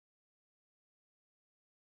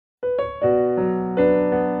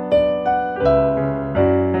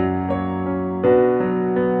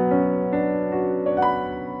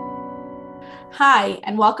Hi,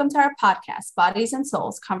 and welcome to our podcast, Bodies and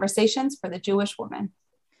Souls, Conversations for the Jewish Woman.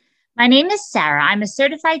 My name is Sarah. I'm a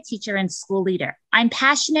certified teacher and school leader. I'm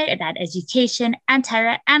passionate about education and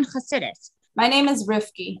Torah and Chassidus. My name is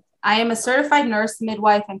Rifki. I am a certified nurse,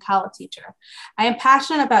 midwife, and Kala teacher. I am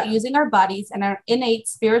passionate about using our bodies and our innate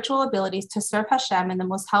spiritual abilities to serve Hashem in the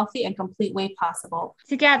most healthy and complete way possible.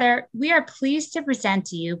 Together, we are pleased to present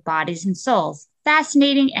to you Bodies and Souls,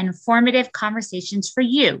 fascinating and informative conversations for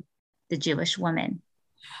you, the Jewish woman.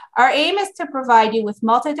 Our aim is to provide you with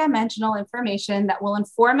multidimensional information that will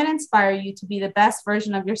inform and inspire you to be the best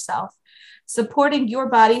version of yourself, supporting your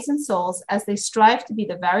bodies and souls as they strive to be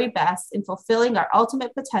the very best in fulfilling our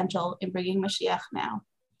ultimate potential in bringing Mashiach now.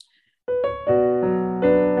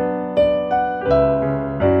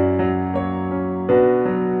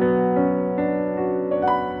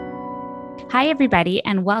 Hi, everybody,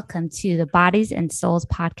 and welcome to the Bodies and Souls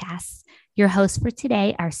podcast. Your hosts for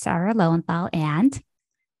today are Sarah Lowenthal and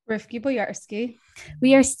Rifki Boyarsky.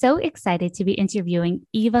 We are so excited to be interviewing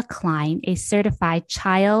Eva Klein, a certified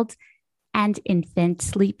child and infant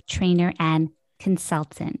sleep trainer and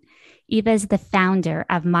consultant. Eva is the founder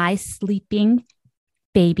of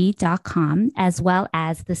mysleepingbaby.com, as well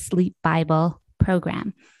as the Sleep Bible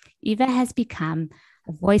program. Eva has become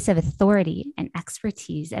a voice of authority and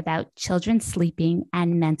expertise about children sleeping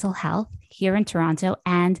and mental health here in Toronto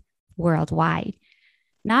and worldwide.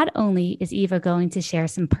 Not only is Eva going to share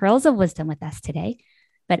some pearls of wisdom with us today,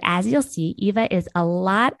 but as you'll see, Eva is a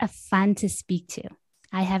lot of fun to speak to.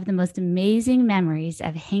 I have the most amazing memories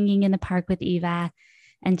of hanging in the park with Eva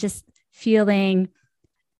and just feeling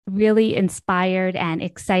really inspired and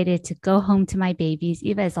excited to go home to my babies.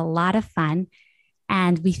 Eva is a lot of fun,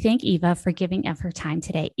 and we thank Eva for giving of her time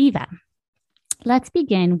today. Eva, let's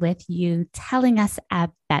begin with you telling us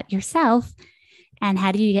about yourself and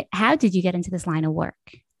how did you get into this line of work?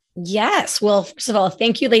 Yes. Well, first of all,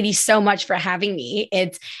 thank you, ladies, so much for having me.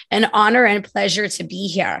 It's an honor and pleasure to be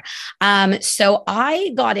here. So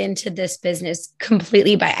I got into this business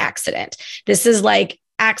completely by accident. This is like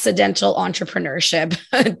accidental entrepreneurship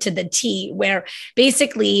to the T, where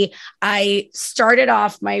basically I started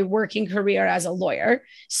off my working career as a lawyer.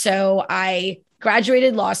 So I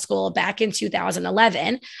graduated law school back in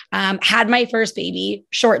 2011, had my first baby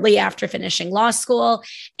shortly after finishing law school.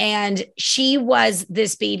 And she was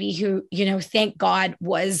this baby who, thank God,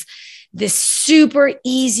 was this super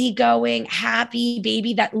easygoing, happy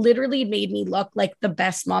baby that literally made me look like the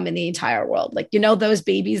best mom in the entire world. Like, those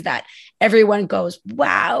babies that everyone goes,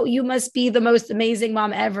 wow, you must be the most amazing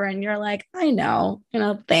mom ever. And you're like, I know,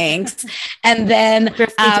 thanks. And then, do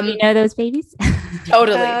you know those babies?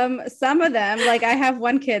 Totally. Some of them, like I have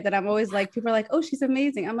one kid that I'm always like, people are like, oh, she's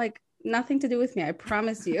amazing. I'm like, nothing to do with me. I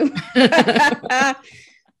promise you.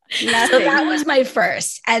 So that was my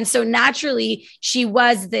first. And so naturally, she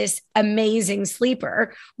was this amazing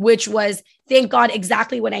sleeper, which was, thank God,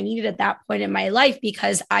 exactly what I needed at that point in my life,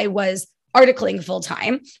 because I was articling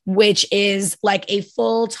full-time, which is like a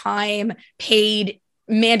full-time paid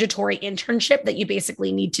mandatory internship that you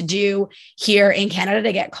basically need to do here in Canada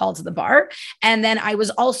to get called to the bar. And then I was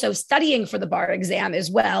also studying for the bar exam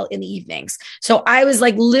as well in the evenings. So I was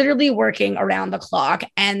like literally working around the clock.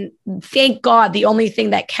 And thank God, the only thing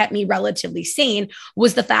that kept me relatively sane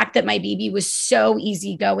was the fact that my baby was so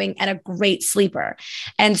easygoing and a great sleeper.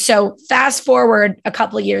 And so fast forward a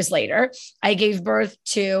couple of years later, I gave birth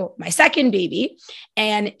to my second baby,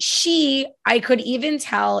 and I could even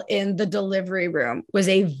tell in the delivery room, was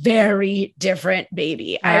a very different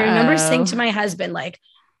baby. I remember saying to my husband, like,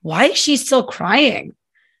 why is she still crying?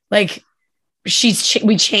 Like,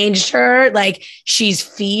 we changed her, like she's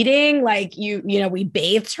feeding, like we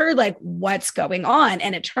bathed her, like what's going on?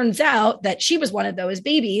 And it turns out that she was one of those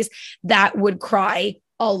babies that would cry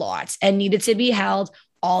a lot and needed to be held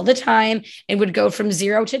all the time, and would go from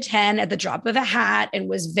 0 to 10 at the drop of a hat, and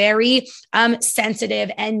was very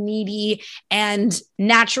sensitive and needy. And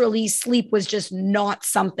naturally, sleep was just not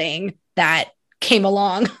something that came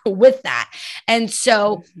along with that. And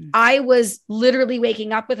so I was literally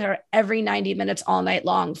waking up with her every 90 minutes all night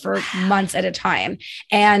long for months at a time.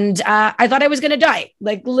 And I thought I was going to die,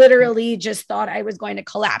 like literally just thought I was going to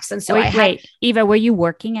collapse. And so wait, Eva, were you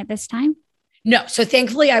working at this time? No. So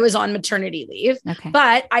thankfully I was on maternity leave, okay.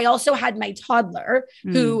 But I also had my toddler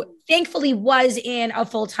who thankfully was in a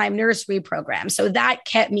full-time nursery program. So that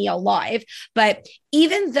kept me alive. But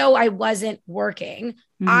even though I wasn't working,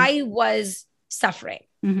 I was suffering.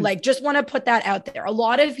 Like, just want to put that out there. A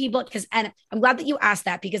lot of people, and I'm glad that you asked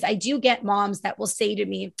that, because I do get moms that will say to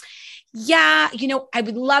me, yeah, I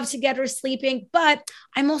would love to get her sleeping, but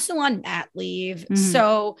I'm also on mat leave.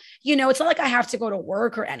 So, it's not like I have to go to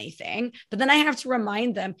work or anything, but then I have to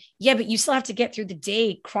remind them, yeah, but you still have to get through the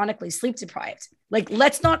day chronically sleep deprived. Like,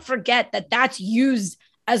 let's not forget that that's used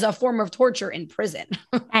as a form of torture in prison.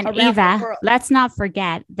 And Eva, let's not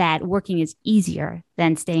forget that working is easier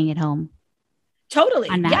than staying at home. Totally.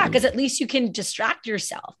 Yeah. Because at least you can distract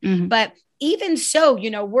yourself. But even so,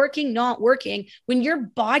 working, not working, when your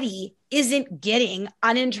body isn't getting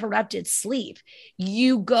uninterrupted sleep,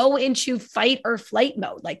 you go into fight or flight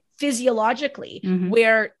mode, like physiologically,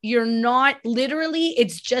 where you're not literally,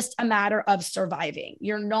 it's just a matter of surviving.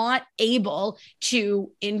 You're not able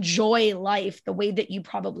to enjoy life the way that you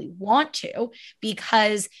probably want to,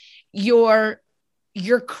 because you're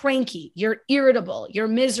cranky, you're irritable, you're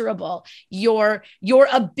miserable, your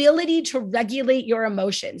ability to regulate your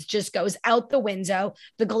emotions just goes out the window.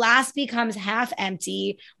 The glass becomes half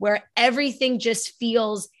empty, where everything just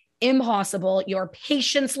feels impossible. Your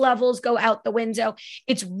patience levels go out the window.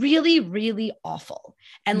 It's really, really awful.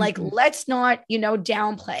 And like, let's not,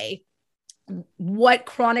 downplay what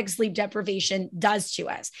chronic sleep deprivation does to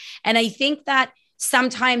us. And I think that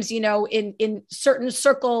sometimes, in certain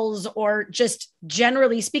circles, or just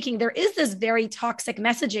generally speaking, there is this very toxic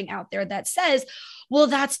messaging out there that says, well,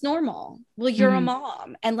 that's normal. Well, you're a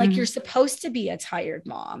mom, and like, you're supposed to be a tired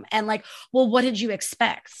mom. And like, well, what did you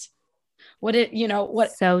expect? What did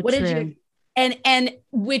you, and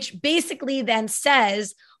which basically then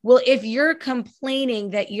says, well, if you're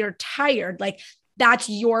complaining that you're tired, like, that's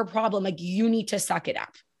your problem. Like, you need to suck it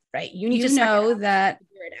up. Right. You need to know that,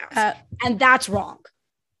 and that's wrong.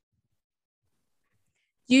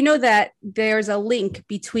 You know that there's a link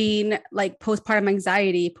between like postpartum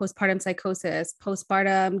anxiety, postpartum psychosis,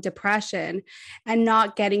 postpartum depression, and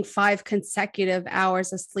not getting 5 consecutive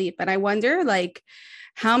hours of sleep. And I wonder, like,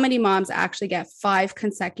 how many moms actually get 5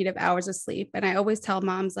 consecutive hours of sleep? And I always tell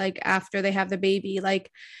moms, like, after they have the baby,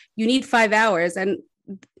 like, you need 5 hours. And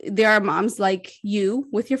there are moms like you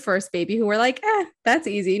with your first baby who are like, that's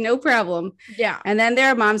easy, no problem. Yeah. And then there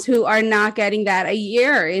are moms who are not getting that a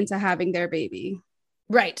year into having their baby.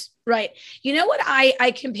 Right. You know what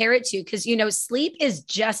I compare it to? Because, sleep is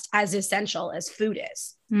just as essential as food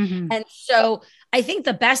is. And so I think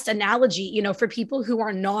the best analogy, for people who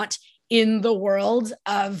are not in the world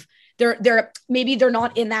of, maybe they're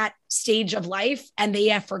not in that stage of life and they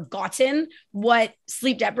have forgotten what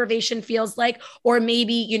sleep deprivation feels like. Or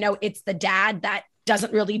maybe, it's the dad that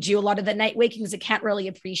doesn't really do a lot of the night waking because it can't really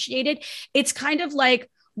appreciate it. It's kind of like,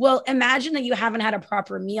 well, imagine that you haven't had a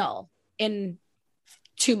proper meal in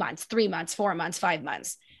 2 months, 3 months, 4 months, 5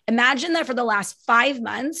 months. Imagine that for the last 5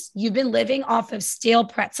 months, you've been living off of stale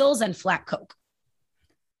pretzels and flat Coke.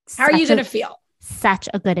 How are you going to feel? Such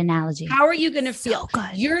a good analogy. How are you going to feel? So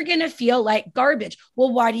good. You're going to feel like garbage.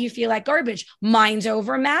 Well, why do you feel like garbage? Mind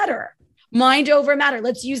over matter. Mind over matter.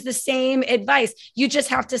 Let's use the same advice. You just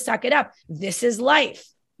have to suck it up. This is life.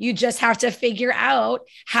 You just have to figure out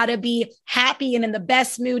how to be happy and in the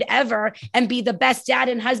best mood ever and be the best dad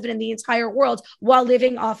and husband in the entire world while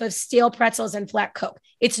living off of stale pretzels and flat Coke.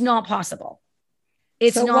 It's not possible.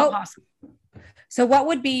 It's not possible. So what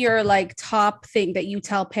would be your like top thing that you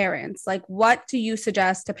tell parents? Like, what do you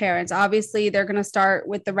suggest to parents? Obviously, they're going to start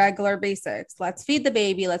with the regular basics. Let's feed the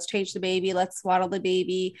baby. Let's change the baby. Let's swaddle the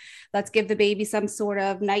baby. Let's give the baby some sort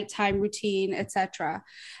of nighttime routine, etc.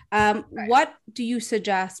 Right. What do you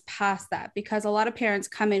suggest past that? Because a lot of parents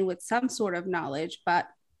come in with some sort of knowledge, but.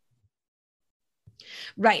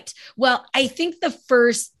 Right. Well, I think the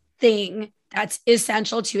first thing that's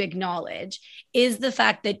essential to acknowledge is the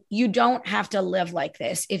fact that you don't have to live like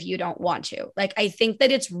this if you don't want to. Like, I think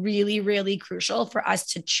that it's really, really crucial for us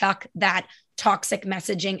to chuck that toxic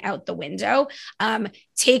messaging out the window,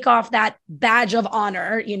 take off that badge of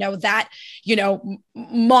honor,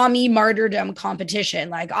 mommy martyrdom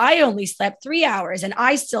competition. Like, I only slept 3 hours and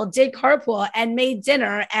I still did carpool and made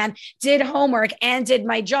dinner and did homework and did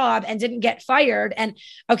my job and didn't get fired. And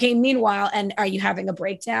okay, meanwhile, and are you having a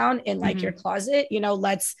breakdown in like your closet?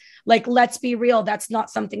 Let's be real. That's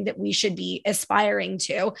not something that we should be aspiring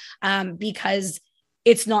to, because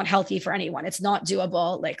it's not healthy for anyone. It's not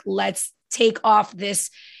doable. Like, let's take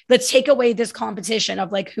away this competition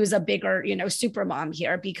of like, who's a bigger, super mom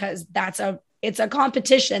here, because it's a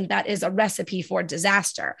competition that is a recipe for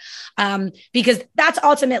disaster. Because that's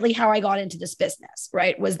ultimately how I got into this business,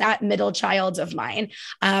 right? Was that middle child of mine,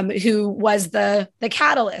 who was the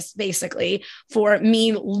catalyst basically for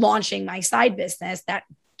me launching my side business that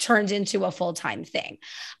turned into a full-time thing.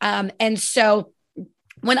 And so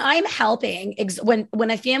when I'm helping,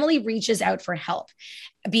 when a family reaches out for help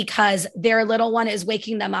because their little one is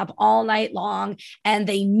waking them up all night long and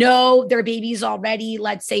they know their baby's already,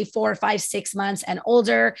 let's say 4, 5, 6 months and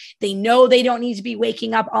older, they know they don't need to be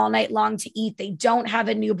waking up all night long to eat. They don't have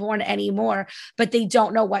a newborn anymore, but they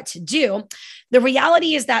don't know what to do. The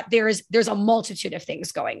reality is that there's a multitude of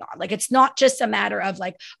things going on. Like, it's not just a matter of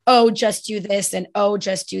like, oh, just do this and oh,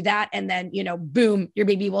 just do that. And then, boom, your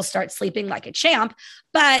baby will start sleeping like a champ.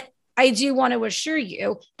 But I do want to assure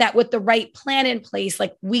you that with the right plan in place,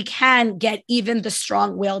 like, we can get even the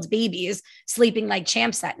strong-willed babies sleeping like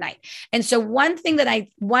champs at night. And so one of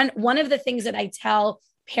the things that I tell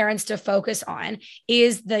parents to focus on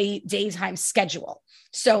is the daytime schedule.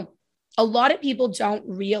 So a lot of people don't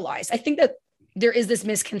realize, I think that there is this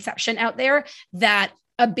misconception out there that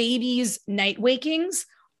a baby's night wakings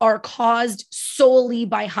are caused solely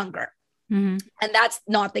by hunger. Mm-hmm. And that's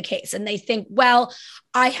not the case. And they think, well,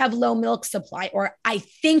 I have low milk supply, or I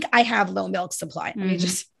think I have low milk supply.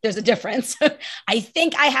 Mm-hmm. There's a difference. I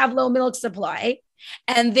think I have low milk supply.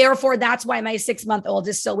 And therefore, that's why my 6-month-old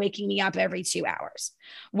is still waking me up every 2 hours.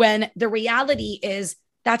 When the reality is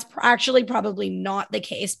that's actually probably not the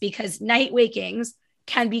case, because night wakings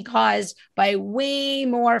can be caused by way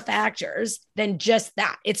more factors than just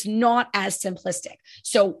that. It's not as simplistic.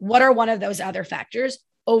 So what are one of those other factors?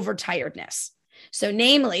 Overtiredness. So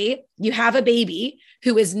namely, you have a baby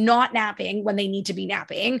who is not napping when they need to be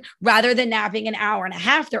napping. Rather than napping an hour and a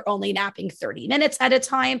half, they're only napping 30 minutes at a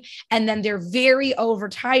time. And then they're very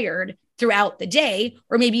overtired throughout the day,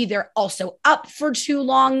 or maybe they're also up for too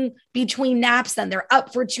long between naps, then they're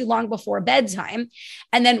up for too long before bedtime.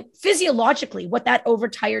 And then physiologically, what that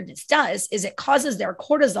overtiredness does is it causes their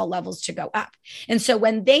cortisol levels to go up. And so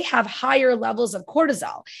when they have higher levels of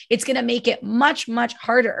cortisol, it's going to make it much, much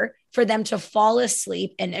harder for them to fall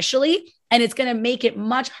asleep initially. And it's going to make it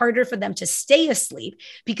much harder for them to stay asleep,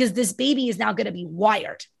 because this baby is now going to be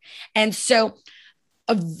wired. And so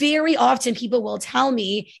very often people will tell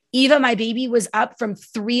me, Eva, my baby was up from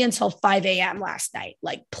 3 until 5 a.m. last night,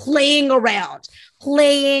 like playing around,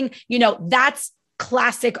 that's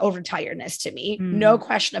classic overtiredness to me. No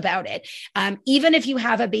question about it. Even if you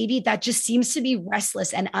have a baby that just seems to be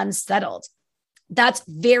restless and unsettled, that's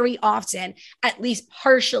very often at least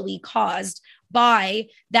partially caused by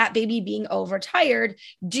that baby being overtired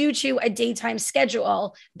due to a daytime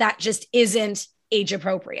schedule that just isn't age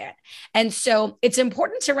appropriate. And so it's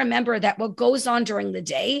important to remember that what goes on during the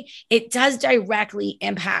day, it does directly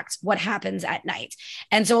impact what happens at night.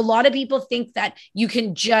 And so a lot of people think that you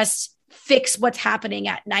can just fix what's happening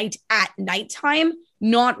at nighttime,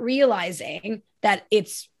 not realizing that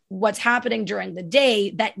it's what's happening during the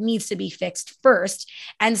day that needs to be fixed first.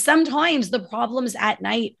 And sometimes the problems at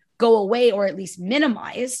night go away, or at least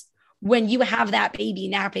minimize, when you have that baby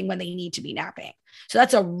napping when they need to be napping. So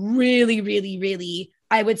that's a really, really, really,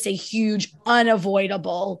 I would say, huge,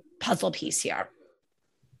 unavoidable puzzle piece here.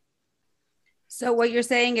 So what you're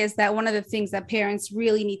saying is that one of the things that parents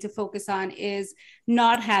really need to focus on is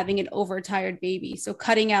not having an overtired baby. So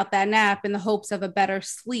cutting out that nap in the hopes of a better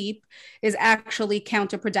sleep is actually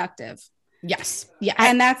counterproductive. Yes. Yeah.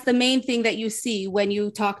 And that's the main thing that you see when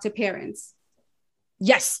you talk to parents.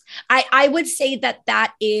 Yes. I would say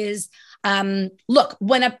that is, look,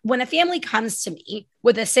 when a family comes to me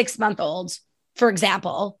with a 6-month-old, for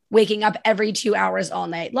example, waking up every 2 hours all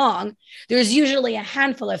night long, there's usually a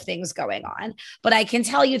handful of things going on. But I can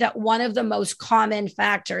tell you that one of the most common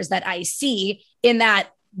factors that I see in that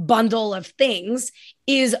bundle of things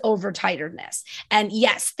is overtiredness. And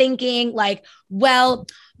yes, thinking like, well,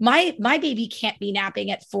 my baby can't be napping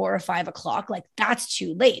at 4 or 5 o'clock. Like, that's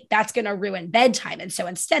too late. That's going to ruin bedtime. And so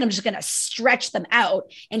instead, I'm just going to stretch them out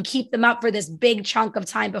and keep them up for this big chunk of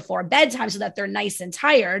time before bedtime so that they're nice and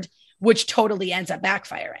tired, which totally ends up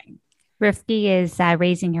backfiring. Rifki is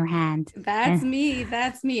raising her hand. That's me.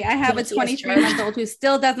 I have a 23-month-old who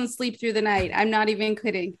still doesn't sleep through the night. I'm not even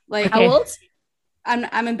kidding. Like, how old?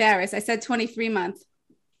 I'm embarrassed. I said 23 months.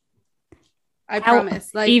 I promise.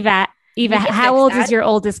 Like, Eva, how old is your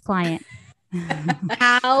oldest client?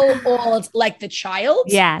 How old? Like the child?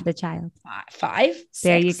 Yeah, the child. 5. 6.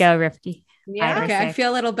 There you go, Rifki. Yeah. Okay, I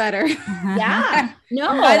feel a little better. Yeah. No.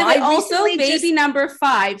 By the way, also baby number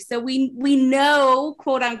 5. So we know,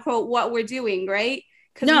 quote unquote, what we're doing, right?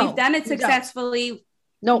 Because we've done it successfully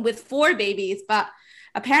with 4 babies, but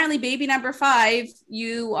apparently baby number 5,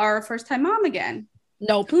 you are a first-time mom again.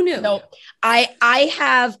 Nope. Who knew? Nope. I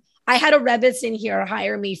had a Rebitz in here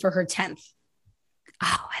hire me for her 10th.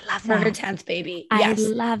 Oh, I love for that. her 10th baby. I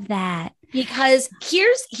love that. Because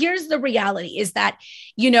here's the reality is that,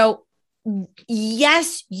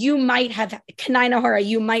 yes, you might have, Kanainahara,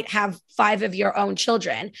 you might have 5 of your own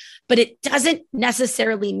children, but it doesn't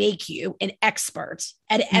necessarily make you an expert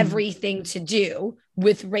at everything to do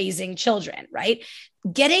with raising children, right?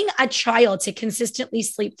 Getting a child to consistently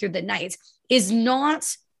sleep through the night is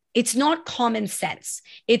not, it's not common sense.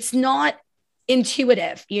 It's not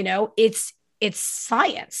intuitive, you know, it's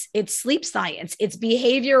science, it's sleep science, it's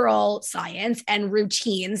behavioral science and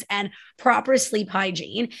routines and proper sleep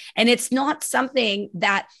hygiene. And it's not something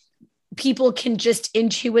that people can just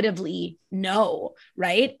intuitively know,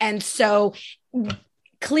 right? And so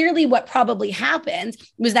clearly what probably happened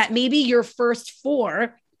was that maybe your first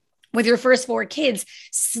 4 kids,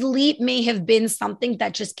 sleep may have been something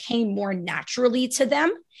that just came more naturally to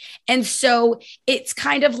them. And so it's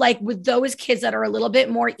kind of like with those kids that are a little bit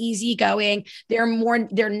more easygoing,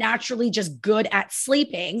 they're naturally just good at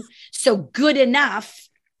sleeping. So good enough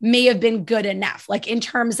may have been good enough. Like in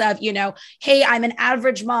terms of, you know, hey, I'm an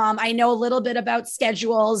average mom. I know a little bit about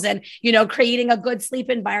schedules and, you know, creating a good sleep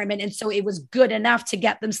environment. And so it was good enough to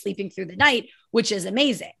get them sleeping through the night, which is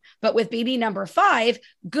amazing. But with baby number 5,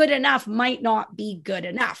 good enough might not be good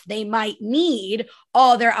enough. They might need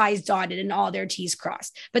all their I's dotted and all their T's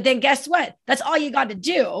crossed. But then guess what? That's all you got to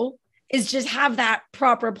do is just have that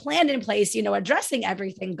proper plan in place, you know, addressing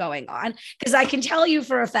everything going on. Because I can tell you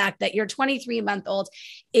for a fact that your 23-month-old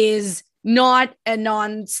is not a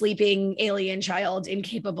non-sleeping alien child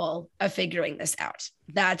incapable of figuring this out.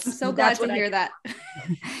 I'm so glad to hear that.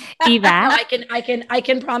 Eva, I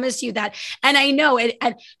can promise you that. And I know it.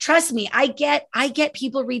 And trust me, I get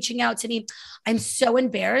people reaching out to me. I'm so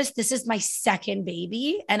embarrassed. This is my second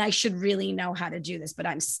baby and I should really know how to do this, but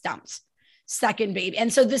I'm stumped. Second baby.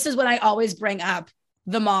 And so this is when I always bring up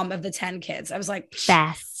the mom of the 10 kids. I was like,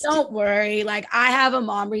 best. Don't worry. Like I have a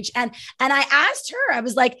mom reach. And I asked her, I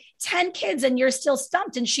was like, 10 kids and you're still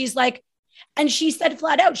stumped. And she's like, and she said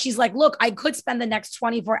flat out, she's like, look, I could spend the next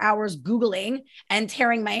 24 hours Googling and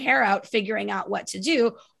tearing my hair out, figuring out what to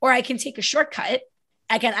do, or I can take a shortcut.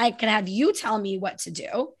 I can have you tell me what to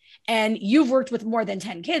do. And you've worked with more than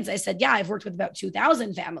 10 kids. I said, yeah, I've worked with about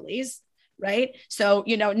 2,000 families. Right. So,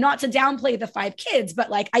 you know, not to downplay the 5 kids, but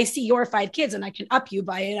like I see your 5 kids and I can up you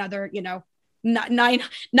by another, you know,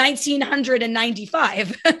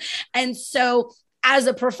 1,995. And so as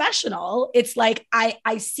a professional, it's like,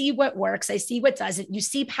 I see what works. I see what doesn't. You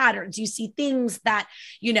see patterns, you see things that,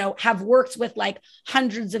 you know, have worked with like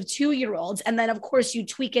hundreds of 2-year-olds. And then of course you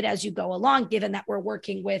tweak it as you go along, given that we're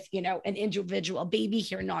working with, you know, an individual baby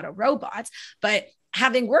here, not a robot, but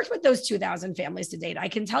having worked with those 2,000 families to date, I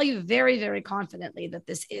can tell you very, very confidently that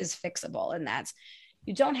this is fixable and that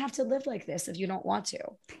you don't have to live like this if you don't want to.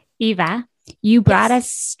 Eva, you brought us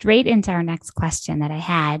straight into our next question that I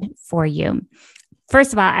had for you.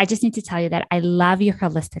 First of all, I just need to tell you that I love your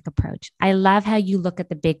holistic approach. I love how you look at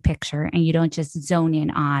the big picture and you don't just zone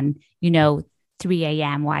in on, you know, 3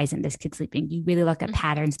 a.m. Why isn't this kid sleeping? You really look at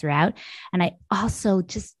patterns throughout. And I also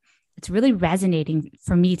just, it's really resonating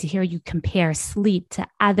for me to hear you compare sleep to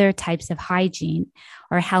other types of hygiene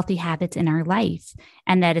or healthy habits in our life,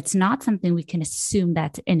 and that it's not something we can assume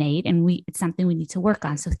that's innate and it's something we need to work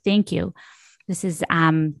on. So thank you. This is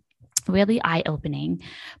really eye-opening.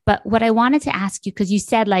 But what I wanted to ask you, because you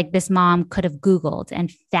said like this mom could have Googled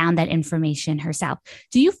and found that information herself.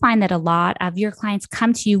 Do you find that a lot of your clients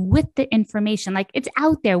come to you with the information? Like it's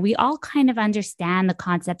out there. We all kind of understand the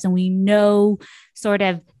concepts and we know sort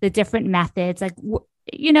of the different methods. Like,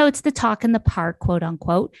 you know, it's the talk in the park, quote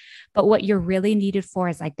unquote. But what you're really needed for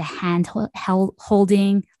is like the hand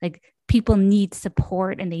holding, like people need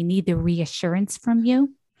support and they need the reassurance from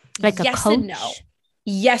you. Like a coach. And no.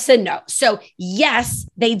 Yes and no. So yes,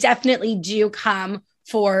 they definitely do come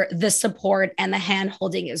for the support and the hand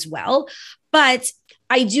holding as well. But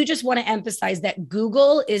I do just want to emphasize that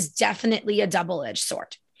Google is definitely a double-edged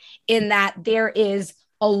sword in that there is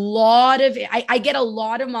a lot of, I get a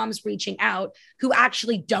lot of moms reaching out who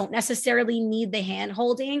actually don't necessarily need the hand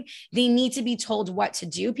holding. They need to be told what to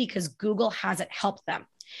do because Google hasn't helped them.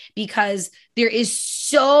 Because there is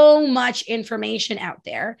so much information out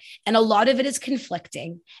there and a lot of it is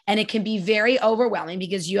conflicting and it can be very overwhelming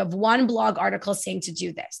because you have one blog article saying to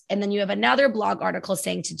do this and then you have another blog article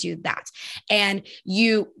saying to do that, and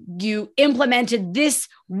you implemented this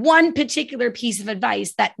one particular piece of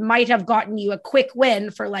advice that might have gotten you a quick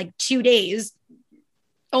win for like 2 days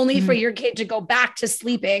only for your kid to go back to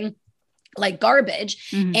sleeping like garbage.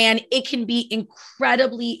 And it can be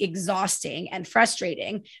incredibly exhausting and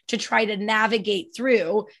frustrating to try to navigate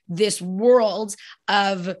through this world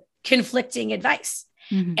of conflicting advice.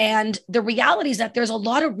 And the reality is that there's a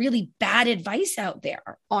lot of really bad advice out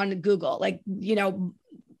there on Google. Like, you know,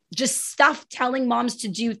 just stuff telling moms to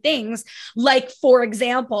do things like, for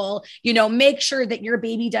example, make sure that your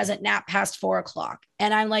baby doesn't nap past 4:00.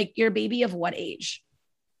 And I'm like, your baby of what age?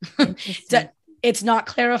 It's not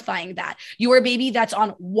clarifying that. Your baby that's on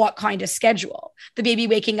what kind of schedule? The baby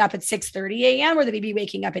waking up at 6:30 a.m. or the baby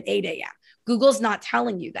waking up at 8 a.m.? Google's not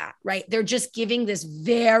telling you that, right? They're just giving this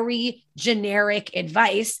very generic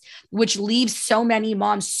advice, which leaves so many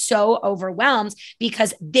moms so overwhelmed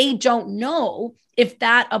because they don't know if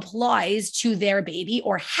that applies to their baby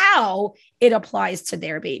or how it applies to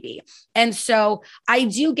their baby. And so I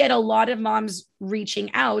do get a lot of moms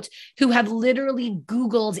reaching out who have literally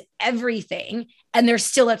Googled everything and they're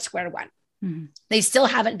still at square one. Mm-hmm. They still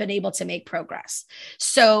haven't been able to make progress.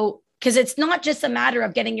 So because it's not just a matter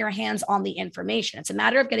of getting your hands on the information. It's a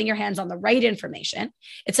matter of getting your hands on the right information.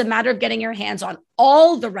 It's a matter of getting your hands on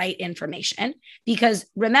all the right information. Because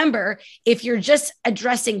remember, if you're just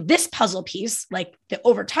addressing this puzzle piece, like the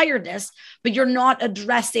overtiredness, but you're not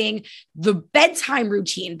addressing the bedtime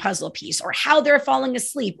routine puzzle piece or how they're falling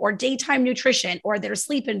asleep or daytime nutrition or their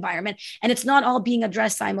sleep environment, and it's not all being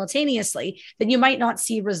addressed simultaneously, then you might not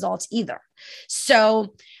see results either.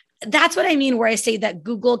 So that's what I mean, where I say that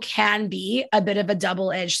Google can be a bit of a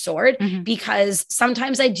double-edged sword, because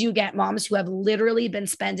sometimes I do get moms who have literally been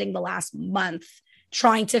spending the last month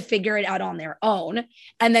trying to figure it out on their own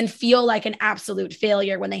and then feel like an absolute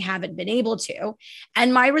failure when they haven't been able to.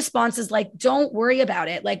 And my response is like, don't worry about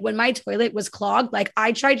it. Like when my toilet was clogged, like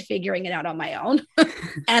I tried figuring it out on my own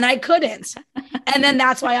and I couldn't. And then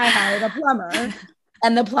that's why I hired a plumber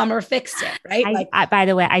and the plumber fixed it. Right. By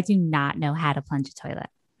the way, I do not know how to plunge a toilet.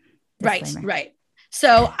 Disclaimer. Right.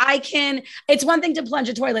 So it's one thing to plunge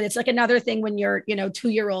a toilet. It's like another thing when your,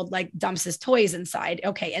 2-year-old like dumps his toys inside.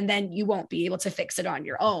 Okay. And then you won't be able to fix it on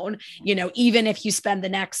your own, even if you spend the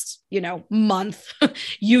next, month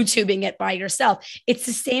YouTubing it by yourself. It's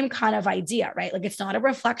the same kind of idea, right? Like it's not a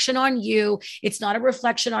reflection on you. It's not a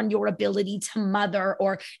reflection on your ability to mother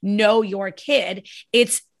or know your kid.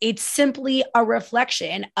 It's simply a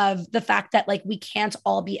reflection of the fact that like we can't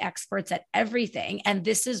all be experts at everything. And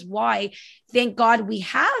this is why, thank God, we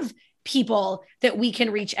have people that we can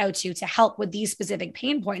reach out to help with these specific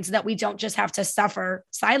pain points, so that we don't just have to suffer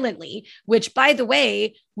silently, which, by the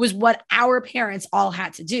way, was what our parents all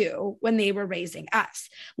had to do when they were raising us.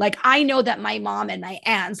 Like, I know that my mom and my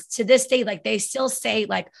aunts to this day, like they still say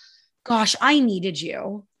like, gosh, I needed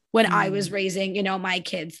you when I was raising, my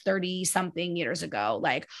kids 30 something years ago.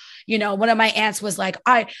 Like, one of my aunts was like,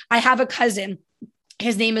 I have a cousin,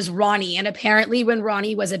 his name is Ronnie. And apparently when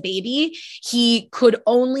Ronnie was a baby, he could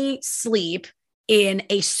only sleep in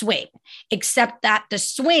a swing, except that the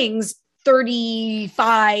swings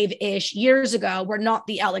 35-ish years ago were not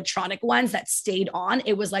the electronic ones that stayed on.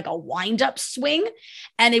 It was like a wind up swing,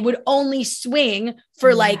 and it would only swing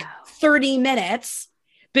for like 30 minutes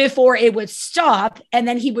before it would stop, and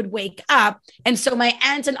then he would wake up. And so my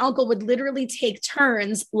aunt and uncle would literally take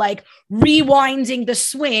turns like rewinding the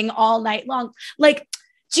swing all night long. Like,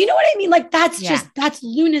 do you know what I mean? Like that's that's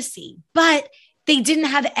lunacy. But they didn't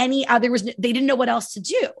have they didn't know what else to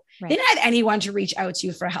do. Right. They didn't have anyone to reach out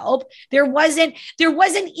to for help. There wasn't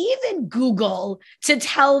even Google to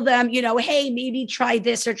tell them, hey, maybe try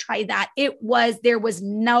this or try that. There was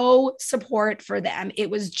no support for them. It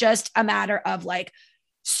was just a matter of like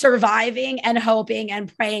surviving and hoping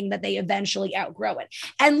and praying that they eventually outgrow it.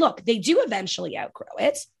 And look, they do eventually outgrow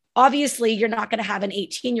it. Obviously, you're not going to have an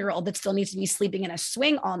 18-year-old that still needs to be sleeping in a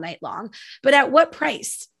swing all night long. But at what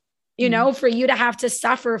price? For you to have to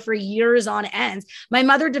suffer for years on end. My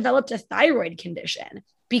mother developed a thyroid condition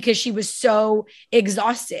because she was so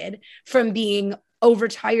exhausted from being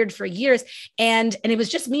overtired for years. And it was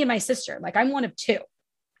just me and my sister. Like I'm one of two.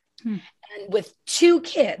 And with 2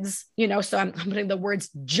 kids, so I'm putting the words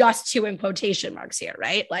just 2 in quotation marks here,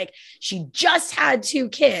 right? Like she just had 2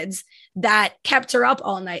 kids that kept her up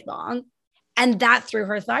all night long, and that threw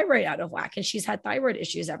her thyroid out of whack. And she's had thyroid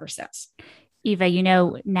issues ever since. Eva,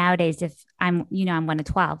 nowadays, if I'm 1 of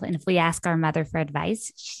 12, and if we ask our mother for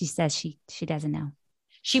advice, she says she doesn't know.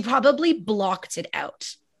 She probably blocked it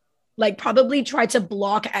out. Like probably tried to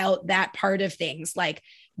block out that part of things, like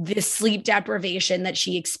this sleep deprivation that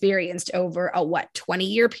she experienced over a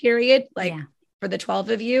 20-year period, for the 12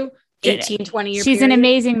 of you, 18, 20 year She's period. An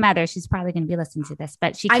amazing mother. She's probably going to be listening to this,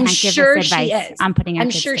 but she can't give us advice on putting our I'm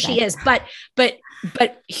kids sure to she bed. is,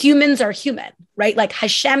 but humans are human, right? Like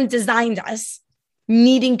Hashem designed us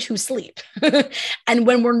needing to sleep. And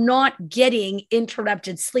when we're not getting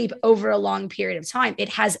interrupted sleep over a long period of time, it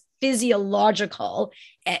has physiological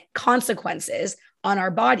consequences on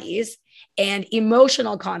our bodies. and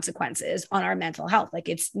emotional consequences on our mental health. Like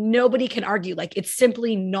nobody can argue, like it's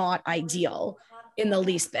simply not ideal in the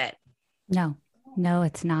least bit. No,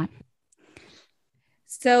 it's not.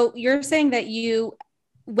 So you're saying that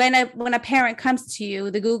when a parent comes to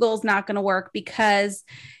you, the Google's not going to work because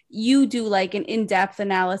you do like an in-depth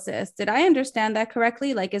analysis. Did I understand that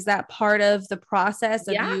correctly? Like, is that part of the process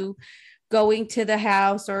of you going to the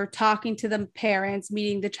house or talking to the parents,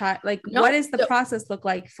 meeting the child? Like, what does the process look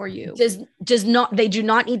like for you? I do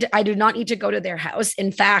not need to go to their house.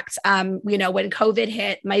 In fact, when COVID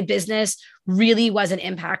hit, my business really wasn't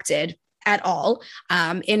impacted at all,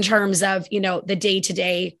 in terms of, the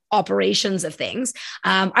day-to-day operations of things.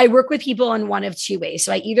 I work with people in one of two ways.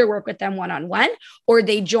 So I either work with them one-on-one, or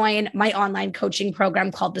they join my online coaching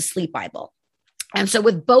program called the Sleep Bible. And so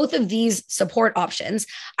with both of these support options,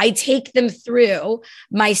 I take them through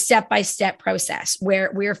my step-by-step process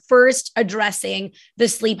where we're first addressing the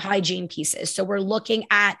sleep hygiene pieces. So we're looking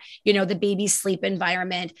at, the baby's sleep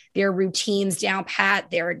environment, their routines down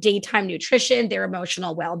pat, their daytime nutrition, their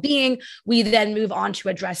emotional well-being. We then move on to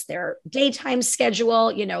address their daytime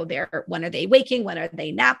schedule, when are they waking? When are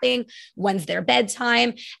they napping? When's their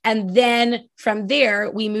bedtime? And then from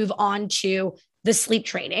there, we move on to the sleep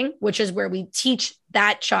training, which is where we teach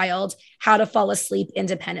that child how to fall asleep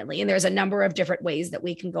independently. And there's a number of different ways that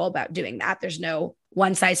we can go about doing that. There's no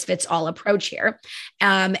one size fits all approach here.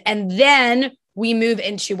 And then we move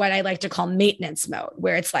into what I like to call maintenance mode,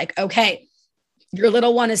 where it's like, okay, your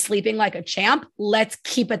little one is sleeping like a champ. Let's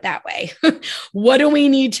keep it that way. What do we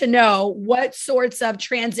need to know? What sorts of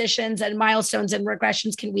transitions and milestones and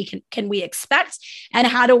regressions can we expect? And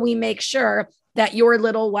how do we make sure that your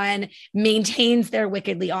little one maintains their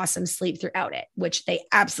wickedly awesome sleep throughout it, which they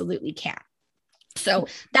absolutely can. So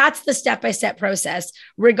that's the step-by-step process,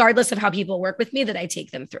 regardless of how people work with me, that I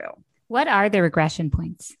take them through. What are the regression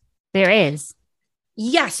points? There is.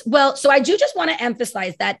 Yes. Well, so I do just want to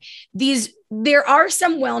emphasize that there are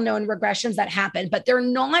some well-known regressions that happen, but they're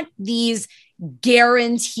not these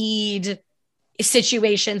guaranteed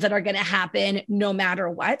situations that are going to happen no matter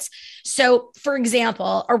what. So for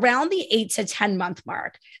example, around the 8 to 10 month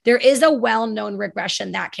mark, there is a well-known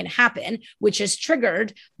regression that can happen, which is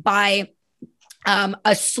triggered by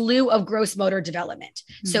a slew of gross motor development.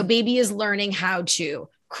 Mm-hmm. So baby is learning how to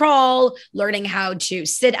crawl, learning how to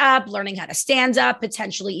sit up, learning how to stand up,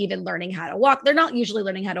 potentially even learning how to walk. They're not usually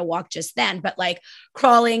learning how to walk just then, but like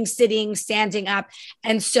crawling, sitting, standing up.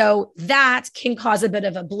 And so that can cause a bit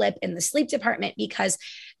of a blip in the sleep department because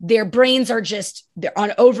their brains they're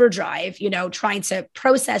on overdrive, trying to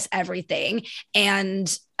process everything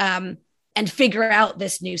and figure out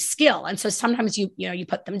this new skill. And so sometimes you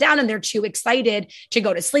put them down and they're too excited to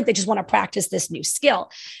go to sleep. They just want to practice this new skill.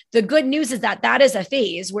 The good news is that is a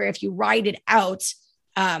phase where if you ride it out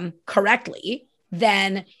correctly,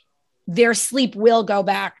 then their sleep will go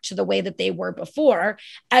back to the way that they were before,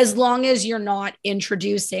 as long as you're not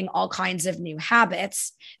introducing all kinds of new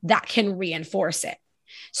habits that can reinforce it.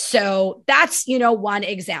 So that's, one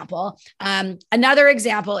example. Another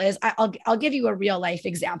example is I'll give you a real life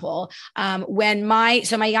example. My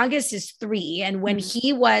youngest is 3, and when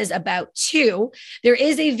he was about 2, there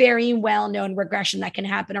is a very well-known regression that can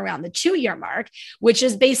happen around the 2-year mark, which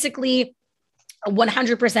is basically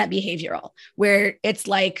 100% behavioral, where it's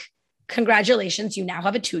like, congratulations, you now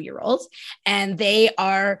have a 2-year-old, and they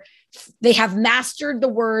have mastered the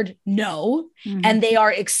word no, and they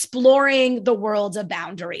are exploring the world of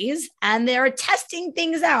boundaries, and they're testing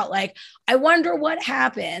things out. Like, I wonder what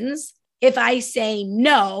happens if I say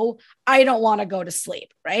no, I don't want to go to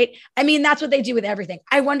sleep, right? I mean, that's what they do with everything.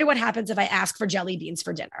 I wonder what happens if I ask for jelly beans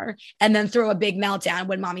for dinner and then throw a big meltdown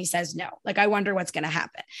when mommy says no. Like, I wonder what's going to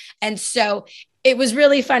happen. And so it was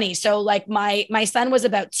really funny. So like my son was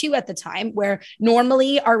about 2 at the time, where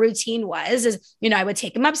normally our routine is, I would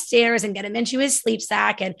take him upstairs and get him into his sleep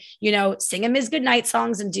sack and, sing him his goodnight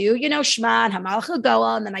songs and do, Shema and Hamal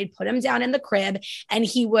Chagoa. And then I'd put him down in the crib and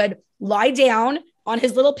he would lie down on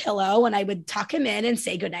his little pillow and I would tuck him in and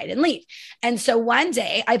say goodnight and leave. And so one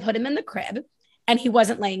day I put him in the crib and he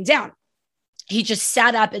wasn't laying down. He just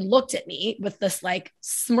sat up and looked at me with this like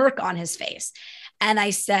smirk on his face. And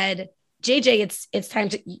I said, JJ, it's time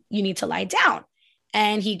you need to lie down.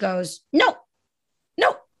 And he goes, no,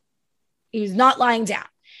 he's not lying down.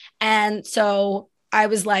 And so I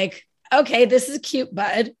was like, okay, this is cute,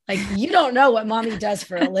 bud. Like, you don't know what mommy does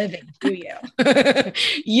for a living, do you?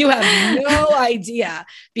 You have no idea,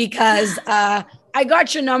 because I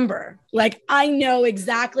got your number. Like, I know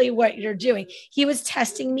exactly what you're doing. He was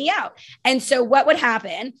testing me out. And so what would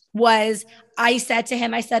happen was I said to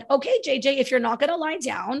him, okay, JJ, if you're not going to lie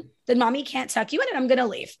down, then mommy can't tuck you in and I'm going to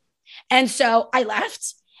leave. And so I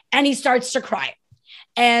left and he starts to cry.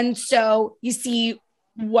 And so you see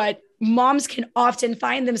what moms can often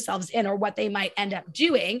find themselves in, or what they might end up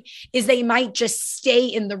doing, is they might just stay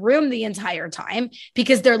in the room the entire time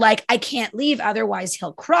because they're like, I can't leave, otherwise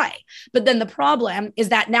he'll cry. But then the problem is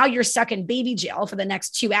that now you're stuck in baby jail for the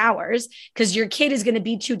next 2 hours because your kid is going to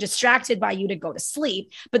be too distracted by you to go to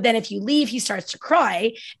sleep. But then if you leave, he starts to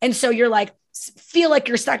cry. And so you're like, feel like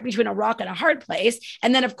you're stuck between a rock and a hard place.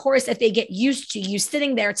 And then, of course, if they get used to you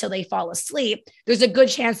sitting there till they fall asleep, there's a good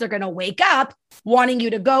chance they're going to wake up wanting you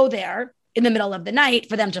to go there in the middle of the night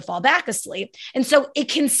for them to fall back asleep. And so it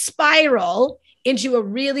can spiral into a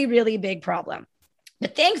really, really big problem.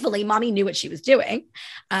 But thankfully, mommy knew what she was doing.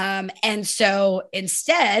 And so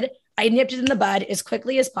instead, I nipped it in the bud as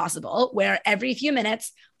quickly as possible, where every few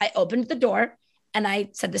minutes I opened the door and I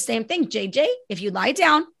said the same thing. JJ, if you lie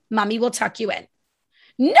down, mommy will tuck you in.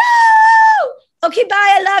 No! Okay,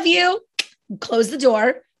 bye. I love you. Close the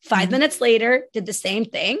door. 5 minutes later, did the same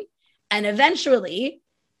thing. And eventually,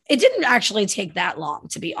 it didn't actually take that long,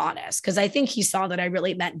 to be honest, because I think he saw that I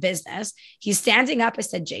really meant business. He's standing up. I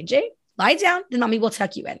said, JJ, lie down. Then mommy will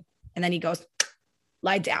tuck you in. And then he goes,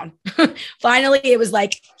 lie down. Finally, it was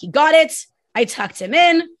like, he got it. I tucked him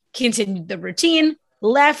in, continued the routine,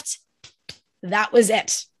 left. That was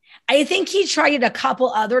it. I think he tried it a couple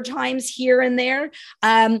other times here and there.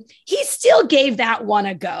 He still gave that one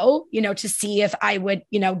a go, to see if I would,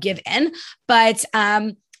 give in. But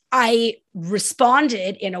I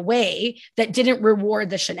responded in a way that didn't reward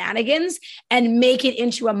the shenanigans and make it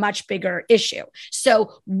into a much bigger issue.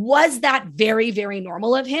 So was that very, very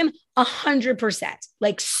normal of him? 100%,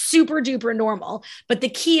 like super duper normal. But the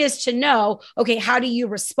key is to know, okay, how do you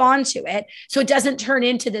respond to it so it doesn't turn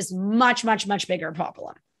into this much, much, much bigger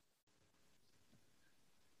problem?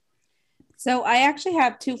 So I actually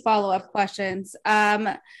have 2 follow-up questions.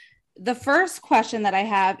 The first question that I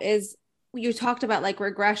have is, you talked about like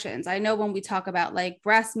regressions. I know when we talk about like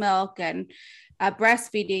breast milk and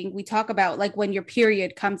breastfeeding, we talk about like when your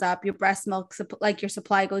period comes up, your breast milk, like your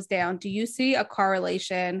supply goes down. Do you see a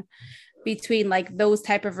correlation between like those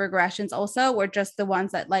type of regressions also, or just the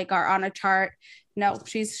ones that like are on a chart? No,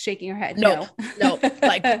 she's shaking her head. No,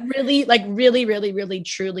 like really, really,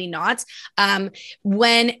 truly not.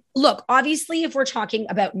 Look, obviously, if we're talking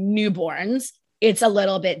about newborns, it's a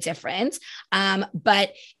little bit different.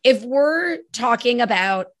 But if we're talking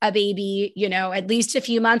about a baby, at least a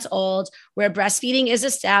few months old, where breastfeeding is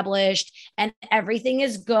established and everything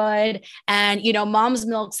is good, and, mom's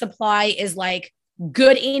milk supply is like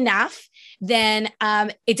good enough, then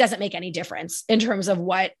it doesn't make any difference in terms of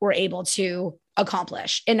what we're able to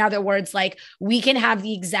accomplish. In other words, like we can have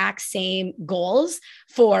the exact same goals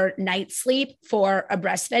for night sleep for a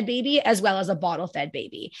breastfed baby as well as a bottle fed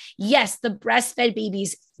baby. Yes, the breastfed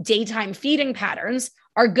baby's daytime feeding patterns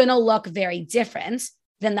are going to look very different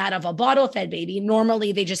than that of a bottle fed baby.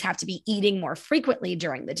 Normally, they just have to be eating more frequently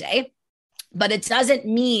during the day. But it doesn't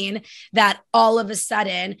mean that all of a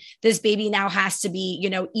sudden this baby now has to be,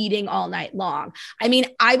 eating all night long. I mean,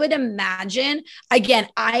 I would imagine, again,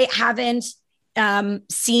 I haven't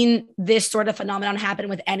seen this sort of phenomenon happen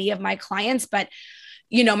with any of my clients, but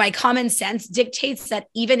my common sense dictates that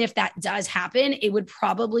even if that does happen, it would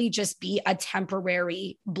probably just be a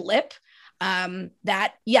temporary blip.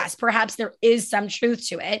 That yes, perhaps there is some truth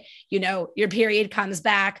to it. Your period comes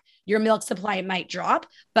back, your milk supply might drop,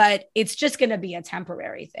 but it's just going to be a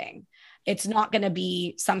temporary thing. It's not going to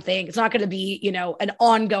be an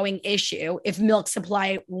ongoing issue if milk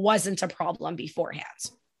supply wasn't a problem beforehand.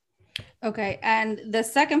 Okay. And the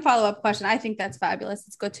second follow-up question, I think that's fabulous.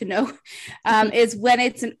 It's good to know, is when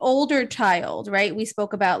it's an older child, right? We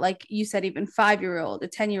spoke about, like you said, even 5-year-old, a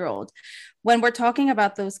 10-year-old. When we're talking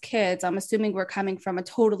about those kids, I'm assuming we're coming from a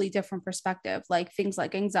totally different perspective, like things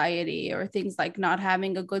like anxiety or things like not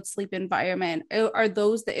having a good sleep environment. Are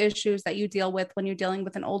those the issues that you deal with when you're dealing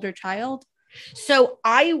with an older child? So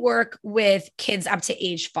I work with kids up to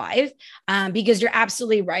age 5, because you're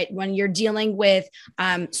absolutely right. When you're dealing with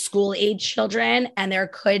school age children and there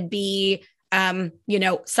could be,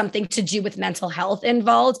 something to do with mental health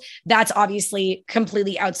involved, that's obviously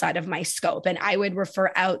completely outside of my scope. And I would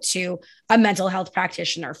refer out to a mental health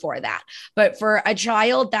practitioner for that. But for a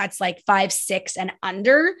child that's like 5, 6 and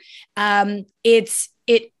under, yes, it's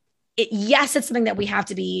something that we have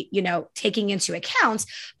to be, taking into account.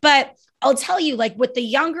 But I'll tell you, like with the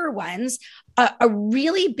younger ones, a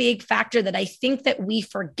really big factor that I think that we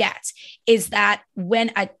forget is that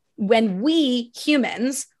when we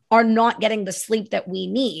humans are not getting the sleep that we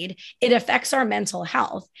need, it affects our mental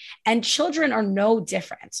health. And children are no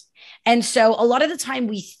different. And so a lot of the time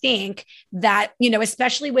we think that,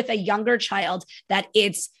 especially with a younger child, that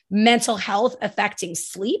it's mental health affecting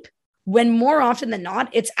sleep, when more often than not,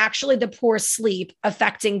 it's actually the poor sleep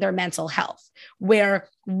affecting their mental health. Where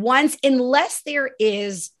unless there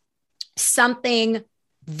is something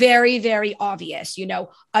very, very obvious,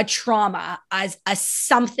 a trauma, as a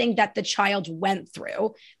something that the child went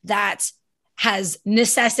through that has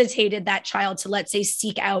necessitated that child to, let's say,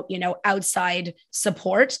 seek out, outside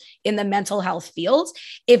support in the mental health field.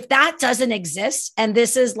 If that doesn't exist, and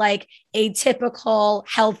this is like a typical,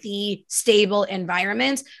 healthy, stable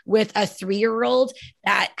environment with a 3-year-old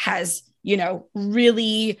that has,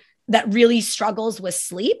 really struggles with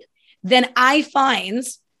sleep, then I find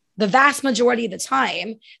the vast majority of the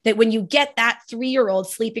time that when you get that 3-year-old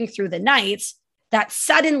sleeping through the night, that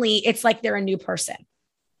suddenly it's like they're a new person.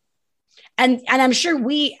 And I'm sure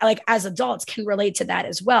we, like, as adults, can relate to that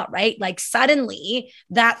as well, right? Like, suddenly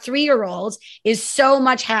that 3-year-old is so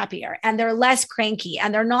much happier, and they're less cranky,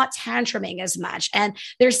 and they're not tantruming as much, and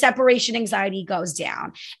their separation anxiety goes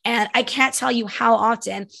down. And I can't tell you how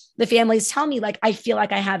often the families tell me, like, I feel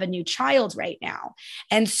like I have a new child right now.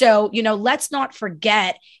 And so, let's not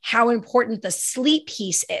forget how important the sleep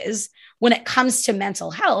piece is when it comes to mental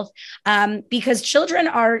health, because children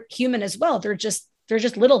are human as well. They're just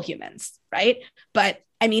little humans, right? But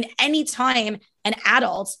I mean, anytime an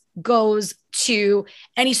adult goes to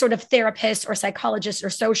any sort of therapist or psychologist or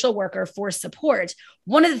social worker for support,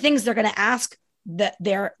 one of the things they're going to ask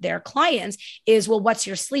their clients is, well, what's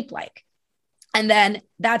your sleep like? And then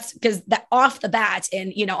that's because that off the bat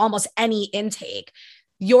in, almost any intake,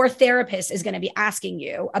 your therapist is going to be asking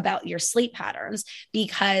you about your sleep patterns,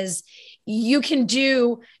 because you can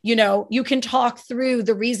you can talk through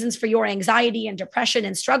the reasons for your anxiety and depression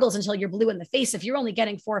and struggles until you're blue in the face. If you're only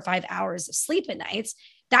getting 4 or 5 hours of sleep at nights,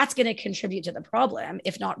 that's going to contribute to the problem,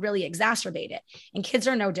 if not really exacerbate it. And kids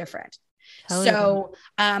are no different. Totally. So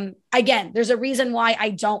again, there's a reason why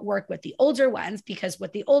I don't work with the older ones, because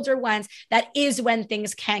with the older ones, that is when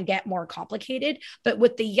things can get more complicated. But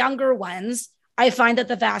with the younger ones, I find that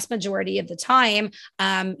the vast majority of the time,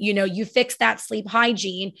 you fix that sleep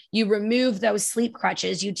hygiene, you remove those sleep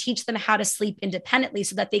crutches, you teach them how to sleep independently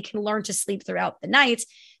so that they can learn to sleep throughout the night.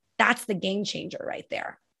 That's the game changer right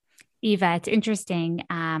there. Eva, it's interesting.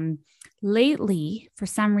 Lately, for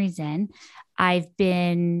some reason, I've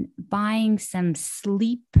been buying some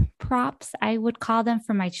sleep props, I would call them,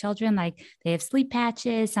 for my children. Like, they have sleep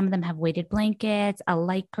patches. Some of them have weighted blankets, a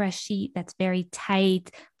Lycra sheet that's very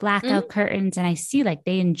tight, blackout curtains. And I see like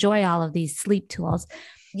they enjoy all of these sleep tools.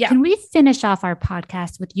 Yeah. Can we finish off our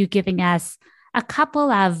podcast with you giving us a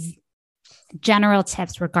couple of general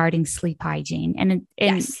tips regarding sleep hygiene? And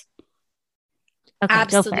yes. Okay,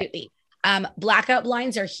 absolutely. Blackout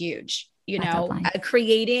blinds are huge.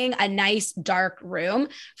 Creating a nice dark room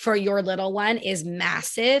for your little one is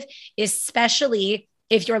massive, especially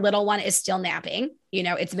if your little one is still napping.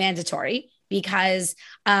 It's mandatory, because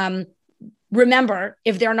remember,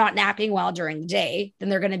 if they're not napping well during the day, then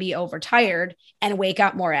they're going to be overtired and wake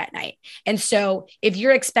up more at night. And so if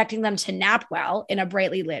you're expecting them to nap well in a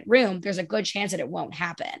brightly lit room, there's a good chance that it won't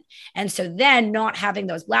happen. And so then not having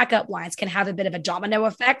those blackout blinds can have a bit of a domino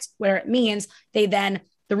effect, where it means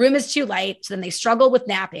the room is too light. So then they struggle with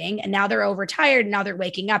napping, and now they're overtired, and now they're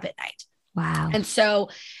waking up at night. Wow. And so,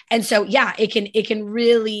 yeah, it can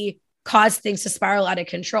really cause things to spiral out of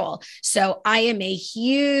control. So I am a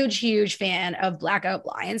huge, huge fan of blackout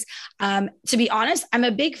blinds. To be honest, I'm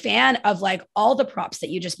a big fan of like all the props that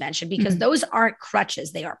you just mentioned, because those aren't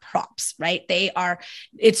crutches. They are props, right?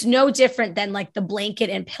 It's no different than like the blanket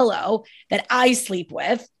and pillow that I sleep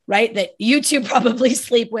with, right? That you two probably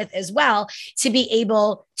sleep with as well, to be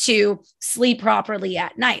able to sleep properly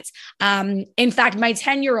at night. In fact, my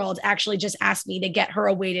 10-year-old actually just asked me to get her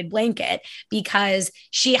a weighted blanket, because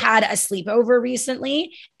she had a sleepover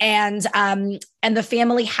recently, and the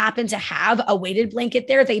family happened to have a weighted blanket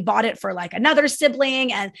there. They bought it for like another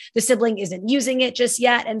sibling, and the sibling isn't using it just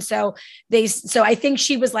yet. And so I think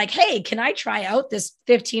she was like, hey, can I try out this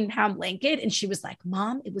 15-pound blanket? And she was like,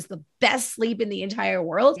 Mom, it was the best sleep in the entire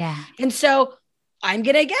world. Yeah. And so I'm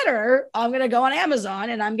going to go on Amazon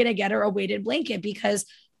and I'm going to get her a weighted blanket, because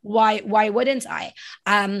why wouldn't I?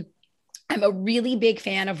 I'm a really big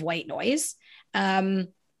fan of white noise.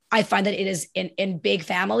 I find that it is in big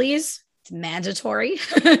families, It's mandatory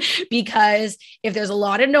because if there's a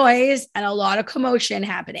lot of noise and a lot of commotion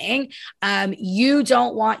happening, you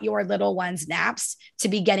don't want your little one's naps to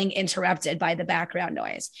be getting interrupted by the background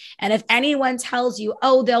noise. And if anyone tells you,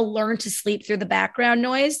 oh, they'll learn to sleep through the background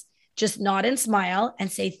noise, just nod and smile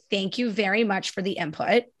and say, thank you very much for the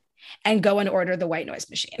input, and go and order the white noise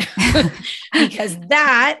machine because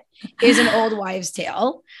that is an old wives'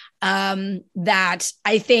 tale. That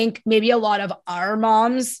I think maybe a lot of our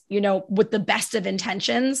moms, with the best of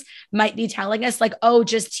intentions might be telling us like, oh,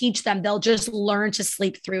 just teach them. They'll just learn to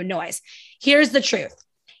sleep through noise. Here's the truth.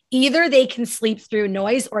 Either they can sleep through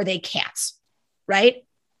noise or they can't, right?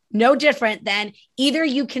 No different than either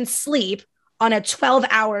you can sleep on a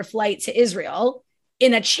 12-hour flight to Israel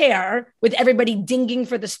in a chair with everybody dinging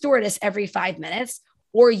for the stewardess every 5 minutes,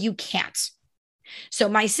 or you can't. So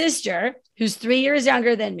my sister, who's 3 years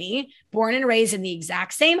younger than me, born and raised in the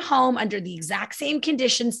exact same home, under the exact same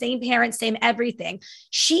conditions, same parents, same everything.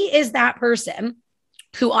 She is that person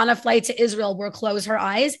who on a flight to Israel will close her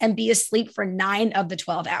eyes and be asleep for 9 of the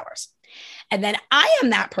 12 hours. And then I am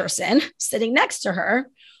that person sitting next to her,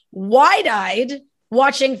 wide-eyed,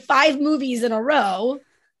 watching 5 movies in a row,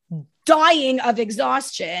 dying of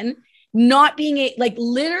exhaustion, not being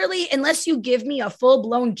literally, unless you give me a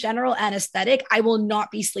full-blown general anesthetic, I will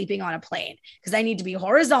not be sleeping on a plane because I need to be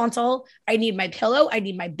horizontal. I need my pillow, I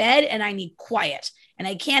need my bed, and I need quiet. And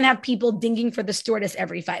I can't have people dinging for the stewardess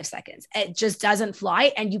every 5 seconds. It just doesn't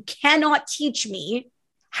fly. And you cannot teach me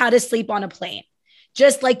how to sleep on a plane.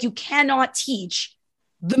 Just like you cannot teach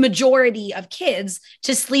the majority of kids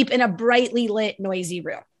to sleep in a brightly lit, noisy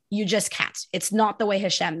room. You just can't. It's not the way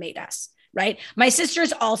Hashem made us. Right. My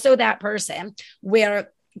sister's also that person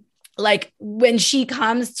where like when she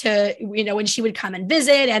comes to, when she would come and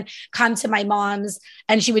visit and come to my mom's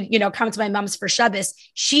and she would, come to my mom's for Shabbos,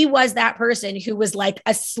 she was that person who was like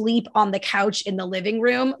asleep on the couch in the living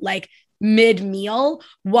room, like mid-meal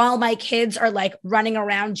while my kids are like running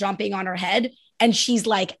around, jumping on her head. And she's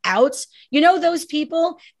like out, those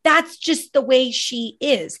people, that's just the way she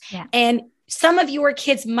is. Yeah. And some of your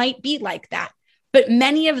kids might be like that. But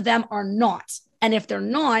many of them are not. And if they're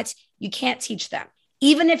not, you can't teach them.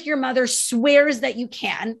 Even if your mother swears that you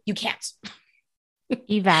can, you can't.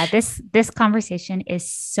 Eva, this conversation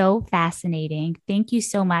is so fascinating. Thank you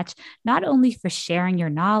so much, not only for sharing your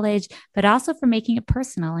knowledge, but also for making it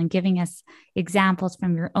personal and giving us examples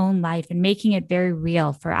from your own life and making it very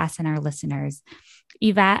real for us and our listeners.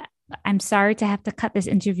 Eva, I'm sorry to have to cut this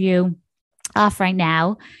interview off right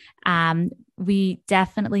now. We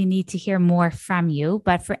definitely need to hear more from you.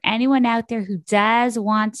 But for anyone out there who does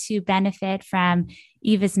want to benefit from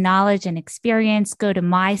Eva's knowledge and experience, go to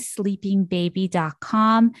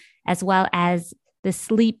mysleepingbaby.com, as well as the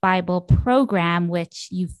Sleep Bible program, which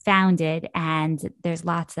you founded. And there's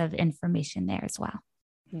lots of information there as well.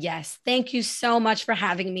 Yes. Thank you so much for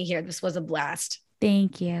having me here. This was a blast.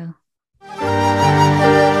 Thank you.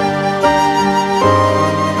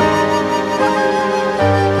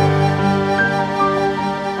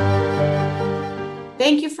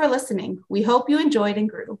 Thank you for listening. We hope you enjoyed and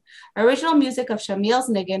grew. Original music of Shamil's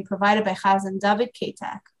Niggin provided by Chazan David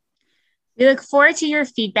Katak. We look forward to your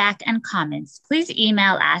feedback and comments. Please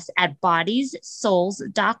email us at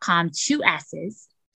bodiessouls.com, 2 S's,